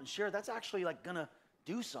open up and share, that's actually like gonna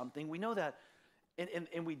do something. We know that,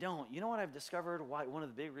 and we don't. You know what I've discovered? Why one of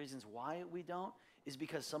the big reasons why we don't is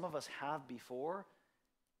because some of us have before,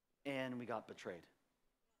 and we got betrayed.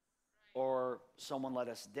 Or someone let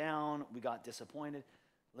us down, we got disappointed.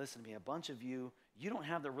 Listen to me, a bunch of you don't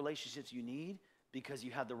have the relationships you need because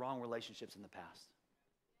you had the wrong relationships in the past.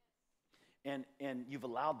 And you've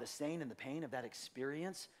allowed the stain and the pain of that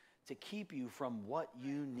experience to keep you from what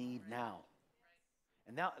you need now.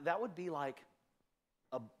 And that would be like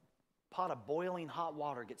a pot of boiling hot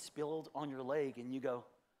water gets spilled on your leg and you go,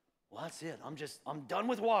 well, that's it. I'm done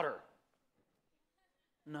with water.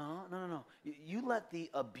 No. You let the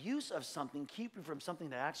abuse of something keep you from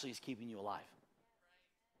something that actually is keeping you alive.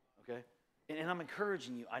 Okay? And I'm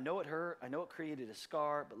encouraging you. I know it hurt. I know it created a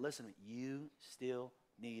scar. But listen, you still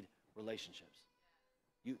need relationships.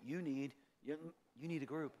 You need a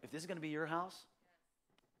group. If this is going to be your house,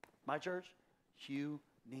 my church, you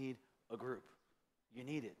need a group. You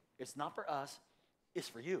need it. It's not for us. It's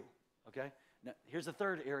for you. Okay? Now, here's the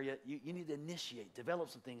third area. You need to initiate,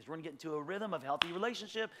 develop some things. We're going to get into a rhythm of healthy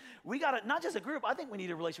relationship. We got to, not just a group. I think we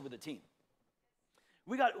need a relationship with a team.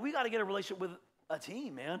 We got to get a relationship with a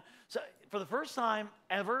team, man. So for the first time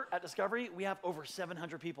ever at Discovery, we have over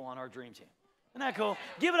 700 people on our dream team. Isn't that cool?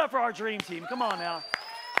 Give it up for our dream team. Come on now.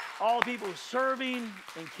 All the people serving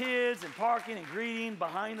and kids and parking and greeting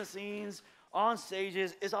behind the scenes, on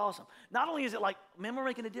stages. It's awesome. Not only is it like, man, we're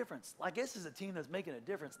making a difference. Like, this is a team that's making a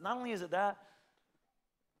difference. Not only is it that,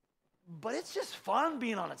 but it's just fun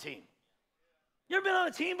being on a team. You ever been on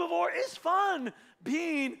a team before? It's fun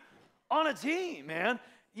being on a team, man.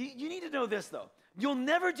 You need to know this, though. You'll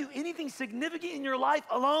never do anything significant in your life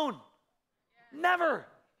alone. Never.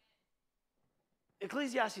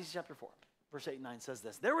 Ecclesiastes chapter 4, verse 8 and 9 says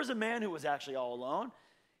this. There was a man who was actually all alone.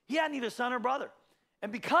 He had neither son nor brother.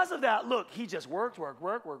 And because of that, look, he just worked.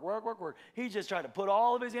 He just tried to put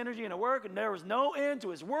all of his energy into work, and there was no end to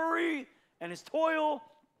his worry and his toil,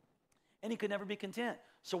 and he could never be content.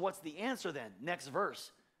 So what's the answer then? Next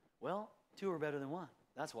verse. Well, two are better than one.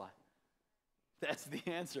 That's why. That's the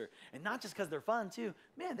answer. And not just because they're fun, too.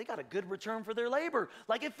 Man, they got a good return for their labor.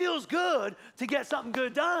 Like, it feels good to get something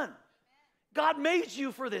good done. God made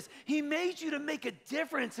you for this. He made you to make a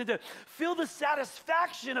difference and to feel the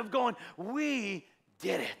satisfaction of going, we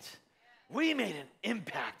did it. We made an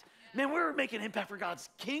impact. Man, we were making an impact for God's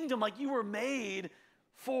kingdom. Like, you were made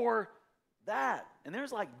for that. And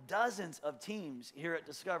there's like dozens of teams here at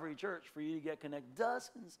Discovery Church for you to get connected.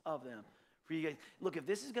 Dozens of them. Look, if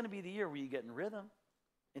this is going to be the year where you get in rhythm,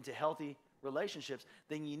 into healthy relationships,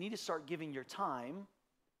 then you need to start giving your time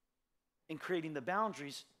and creating the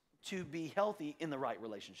boundaries to be healthy in the right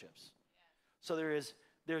relationships. So there's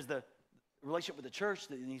the relationship with the church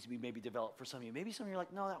that needs to be maybe developed for some of you. Maybe some of you are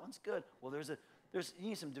like, no, that one's good. Well, you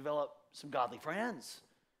need to develop some godly friends.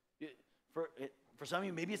 For some of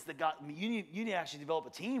you, maybe it's you need to actually develop a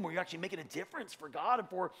team where you're actually making a difference for God and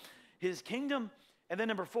for his kingdom. And then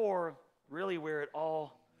number 4, really where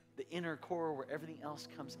the inner core, where everything else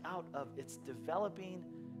comes out of, it's developing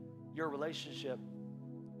your relationship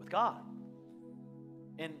with God.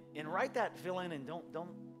 And write that, fill in, and don't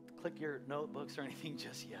click your notebooks or anything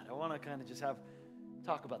just yet. I want to kind of just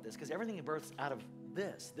talk about this, because everything births out of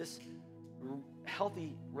this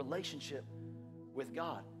healthy relationship with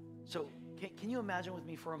God. So can you imagine with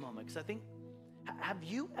me for a moment? Because I think, have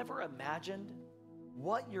you ever imagined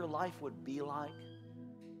what your life would be like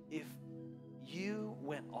if you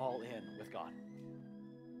went all in with God?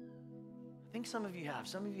 I think some of you have.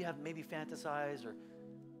 Some of you have maybe fantasized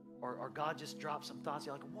or God just dropped some thoughts.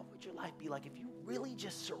 You're like, what would your life be like if you really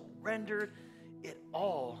just surrendered it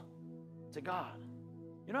all to God?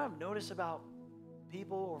 You know what I've noticed about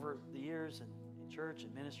people over the years in church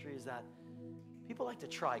and ministry is that people like to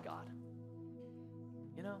try God.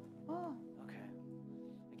 You know, oh, okay,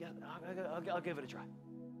 I'll give it a try.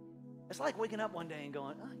 It's like waking up one day and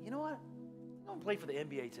going, you know what? I'm going to play for the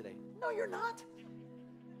NBA today. No, you're not.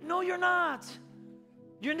 No, you're not.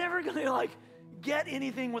 You're never going to get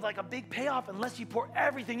anything with a big payoff unless you pour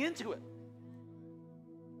everything into it.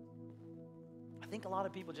 I think a lot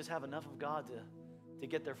of people just have enough of God to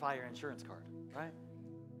get their fire insurance card, right?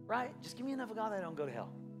 Right? Just give me enough of God that I don't go to hell.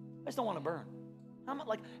 I just don't want to burn.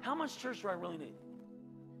 How much church do I really need?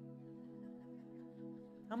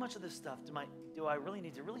 How much of this stuff do I really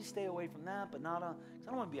need to really stay away from that, but not because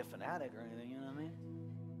I don't want to be a fanatic or anything, you know what I mean?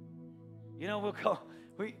 You know,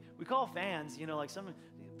 we call fans, you know, some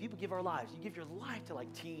people give our lives. You give your life to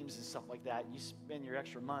teams and stuff like that. You spend your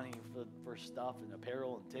extra money for stuff and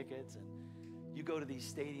apparel and tickets, and you go to these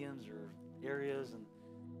stadiums or areas, and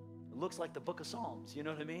it looks like the book of Psalms, you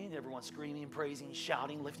know what I mean? Everyone's screaming, praising,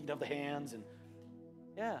 shouting, lifting up the hands, and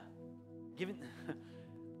yeah, giving.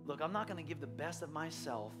 Look, I'm not going to give the best of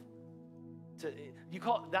myself to you.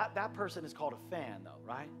 Call that person is called a fan, though,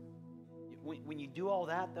 right? When you do all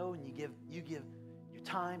that, though, and you give your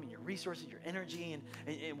time and your resources, your energy,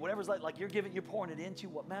 and whatever's you're pouring it into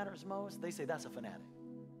what matters most, they say that's a fanatic.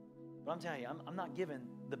 But I'm telling you, I'm not giving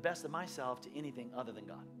the best of myself to anything other than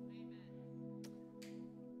God.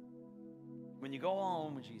 When you go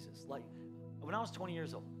on with Jesus, when I was 20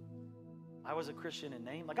 years old, I was a Christian in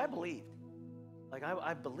name. I believed.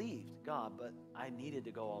 I believed God, but I needed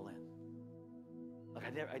to go all in.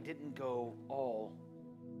 I didn't go all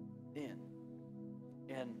in.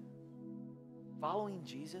 And following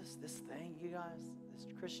Jesus, this thing, you guys, this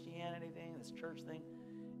Christianity thing, this church thing,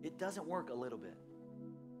 it doesn't work a little bit.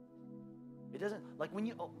 It doesn't, when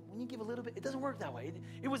you give a little bit, it doesn't work that way.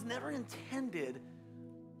 It was never intended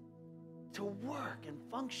to work and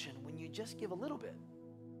function when you just give a little bit.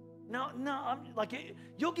 No,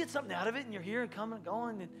 you'll get something out of it, and you're here and coming and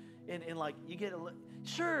going, and you get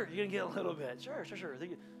sure, you're going to get a little bit. Sure.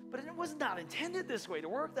 But it was not intended this way, to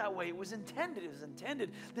work that way. It was intended,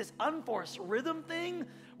 this unforced rhythm thing,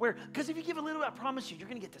 because if you give a little, I promise you're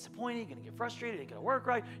going to get disappointed, you're going to get frustrated, it ain't going to work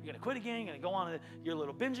right, you're going to quit again, you're going to go on your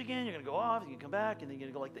little binge again, you're going to go off, you're going to come back, and then you're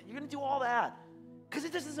going to go like that. You're going to do all that, because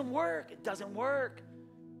it just doesn't work. It doesn't work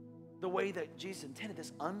the way that Jesus intended,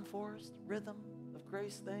 this unforced rhythm of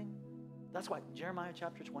grace thing. That's why Jeremiah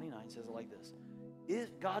chapter 29 says it like this.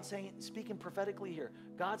 If God's saying, speaking prophetically here,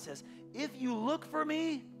 God says, if you look for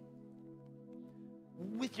me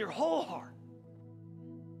with your whole heart,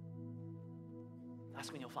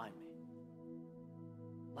 that's when you'll find me.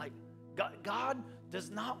 God does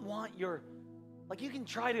not want your, you can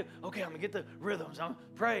try to, okay, I'm going to get the rhythms. I'm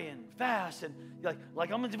pray and fast, and I'm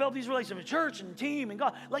going to develop these relationships with church and team and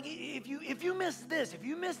God. If you miss this,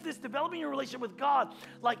 developing your relationship with God,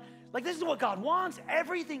 this is what God wants.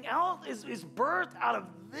 Everything else is birthed out of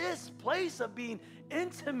this place of being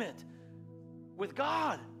intimate with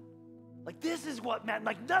God. This is what, man,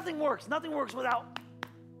 nothing works. Nothing works without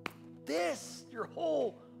this. Your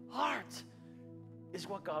whole heart is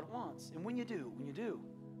what God wants. And when you do,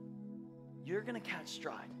 you're going to catch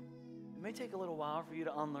stride. It may take a little while for you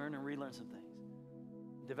to unlearn and relearn some things,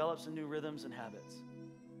 develop some new rhythms and habits,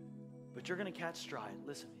 but you're going to catch stride.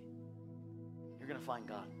 Listen to me. You're going to find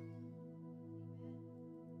God.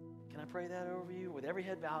 Can I pray that over you? With every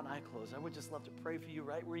head bowed and eye closed, I would just love to pray for you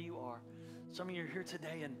right where you are. Some of you are here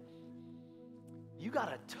today and you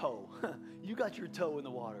got a toe. You got your toe in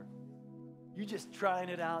the water. You just trying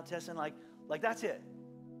it out, testing that's it.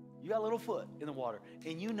 You got a little foot in the water,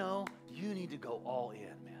 and you know you need to go all in,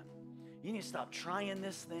 man. You need to stop trying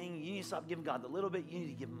this thing. You need to stop giving God the little bit. You need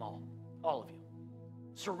to give him all. All of you.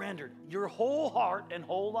 Surrendered your whole heart and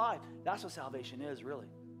whole life. That's what salvation is, really.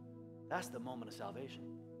 That's the moment of salvation.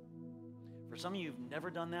 For some of you who've never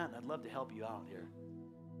done that, and I'd love to help you out here.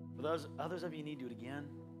 For those others of you need to do it again.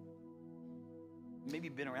 Maybe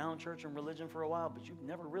you've been around church and religion for a while, but you've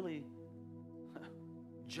never really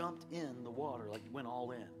jumped in the water, like you went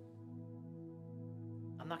all in.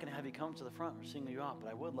 I'm not going to have you come to the front or single you out,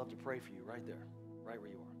 but I would love to pray for you right there, right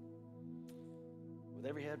where you are. With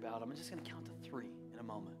every head bowed, I'm just going to count to 3 in a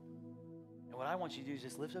moment. And what I want you to do is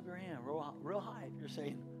just lift up your hand real high. If you're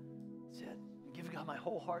saying, that's it. I'm giving God my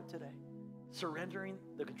whole heart today. Surrendering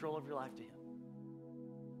the control of your life to Him.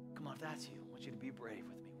 Come on, if that's you, I want you to be brave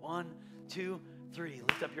with me. 1, 2, 3.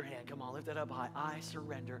 Lift up your hand. Come on, lift that up high. I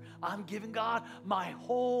surrender. I'm giving God my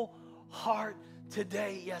whole heart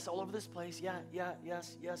today. Yes, all over this place. Yeah, yes,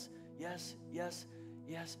 yes, yes, yes,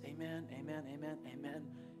 yes. Amen, amen, amen, amen.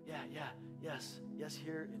 Yeah, yes,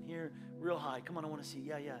 here and here. Real high. Come on, I want to see.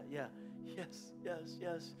 Yeah. Yes.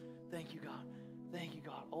 Thank you, God. Thank you,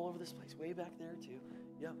 God. All over this place. Way back there, too.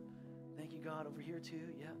 Yep. Thank you, God. Over here,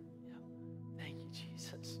 too. Yep. Thank you,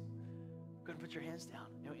 Jesus. Go ahead and put your hands down.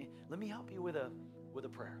 Let me help you with a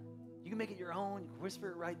prayer. You can make it your own. You can whisper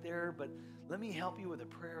it right there, but let me help you with a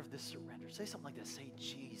prayer of this surrender. Say something like this. Say,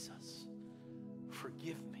 Jesus,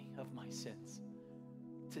 forgive me of my sins.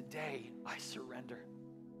 Today, I surrender.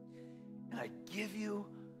 And I give you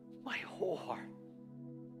my whole heart.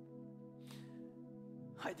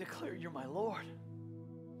 I declare you're my Lord,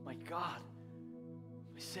 my God,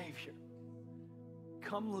 my Savior.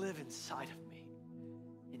 Come live inside of me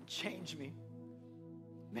and change me.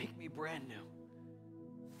 Make me brand new.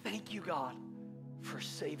 Thank you, God, for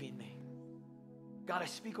saving me. God, I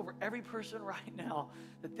speak over every person right now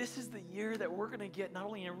that this is the year that we're going to get not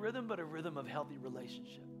only a rhythm, but a rhythm of healthy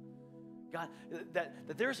relationship. God,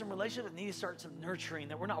 that there are some relationships that need to start some nurturing,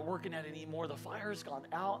 that we're not working at anymore. The fire's gone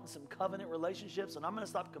out in some covenant relationships, and I'm going to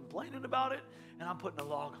stop complaining about it, and I'm putting a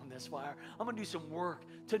log on this fire. I'm going to do some work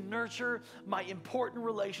to nurture my important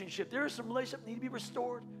relationship. There are some relationships that need to be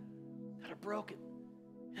restored that are broken.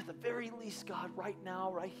 And at the very least, God, right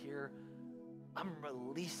now, right here, I'm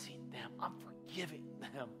releasing them. I'm forgiving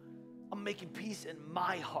them. I'm making peace in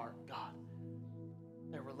my heart, God.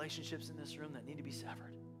 There are relationships in this room that need to be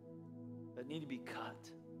severed, that need to be cut.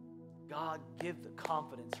 God, give the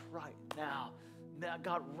confidence right now.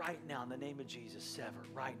 God, right now, in the name of Jesus, sever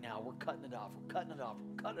right now. We're cutting it off. We're cutting it off.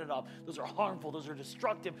 We're cutting it off. Those are harmful. Those are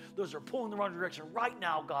destructive. Those are pulling the wrong direction. Right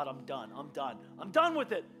now, God, I'm done. I'm done. I'm done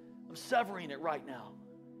with it. I'm severing it right now.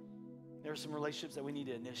 There are some relationships that we need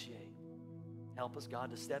to initiate. Help us,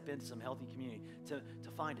 God, to step into some healthy community, to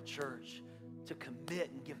find a church, to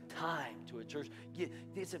commit and give time to a church,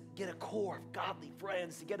 get a core of godly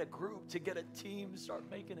friends, to get a group, to get a team, to start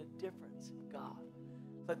making a difference. God,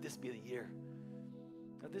 let this be the year.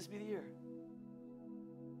 Let this be the year.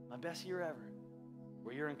 My best year ever,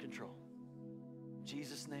 where you're in control. In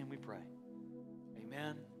Jesus' name we pray.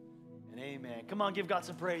 Amen and amen. Come on, give God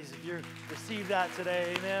some praise if you received that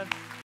today. Amen.